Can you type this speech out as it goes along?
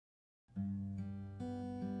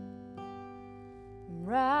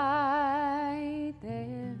right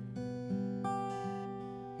there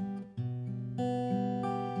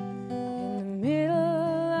in the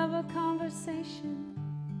middle of a conversation.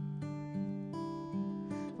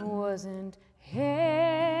 Wasn't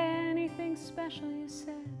anything special you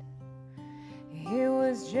said, it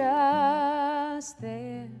was just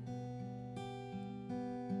there,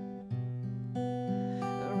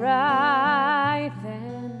 right then.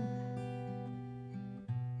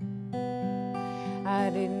 I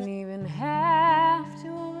didn't even have to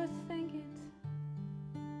overthink it.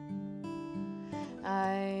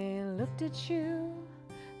 I looked at you,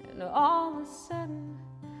 and all of a sudden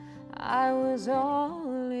I was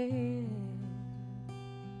all in.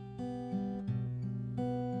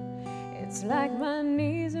 It's like my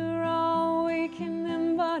knees are all weak and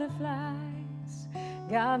them butterflies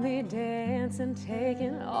got me dancing,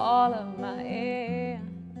 taking all of my air.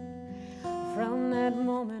 From that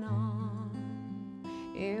moment on,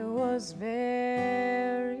 it was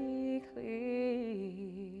very clear.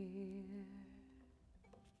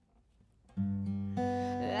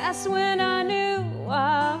 That's when I knew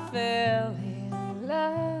I fell in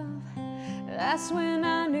love. That's when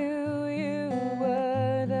I knew you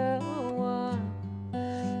were the one.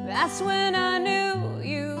 That's when I knew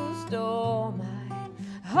you stole my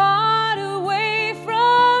heart away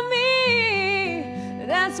from me.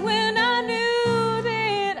 That's when I knew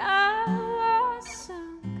that I was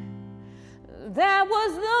sunk. That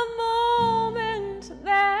was the moment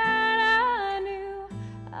that I knew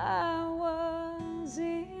I was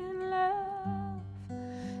in love.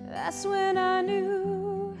 That's when I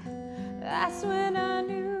knew, that's when I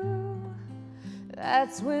knew,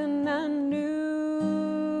 that's when I knew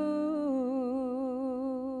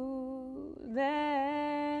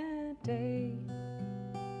that day.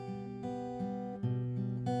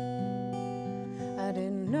 I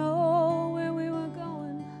didn't know where we were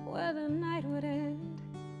going, where the night would end.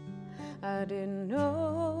 I didn't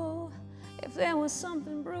know if there was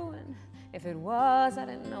something brewing. If it was, I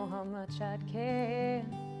didn't know how much I'd care.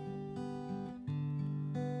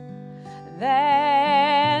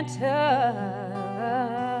 That touch,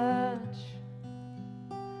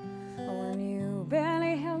 when you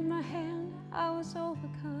barely held my hand, I was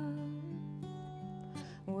overcome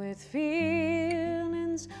with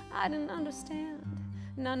feelings I didn't understand.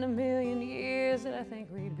 Not in a million years that I think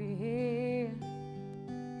we'd be here.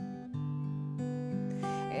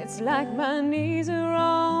 It's like my knees are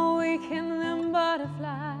all weak and them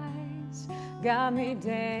butterflies got me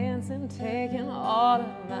dancing, taking all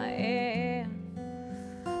of my air.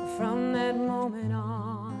 From that moment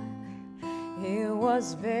on, it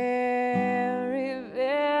was very,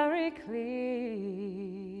 very clear.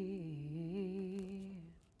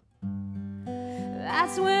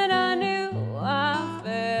 That's when I knew I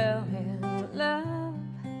fell in love.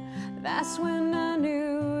 That's when I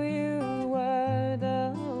knew you were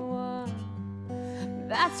the one.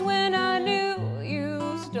 That's when I knew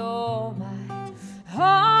you stole my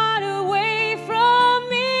heart away from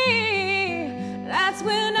me. That's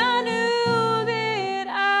when I knew that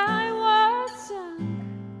I was sunk.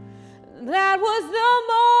 That was the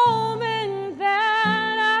moment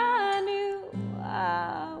that I knew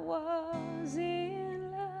I was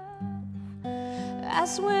in love.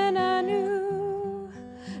 That's when I knew,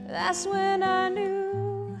 that's when I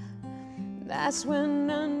knew, that's when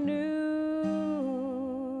I knew,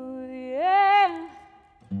 yeah.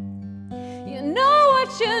 You know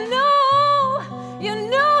what you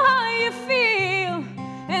know how you feel,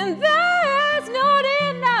 and there's no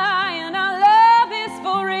denying our love is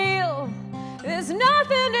for real. There's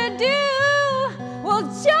nothing to do, we'll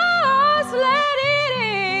just let it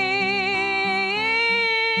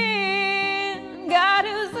in. Got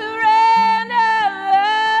to surrender.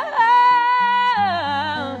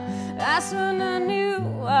 That's when I knew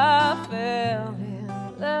I fell in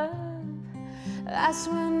love. That's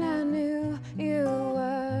when I knew you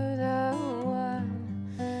were the one.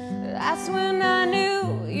 That's when I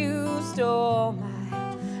knew you stole my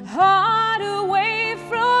heart away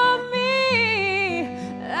from me.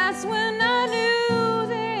 That's when I knew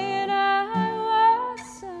that I was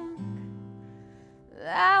sunk.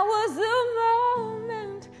 That was the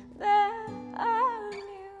moment that I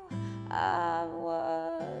knew I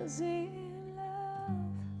was in love.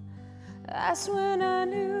 That's when I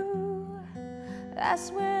knew,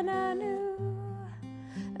 that's when I knew,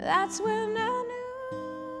 that's when I knew.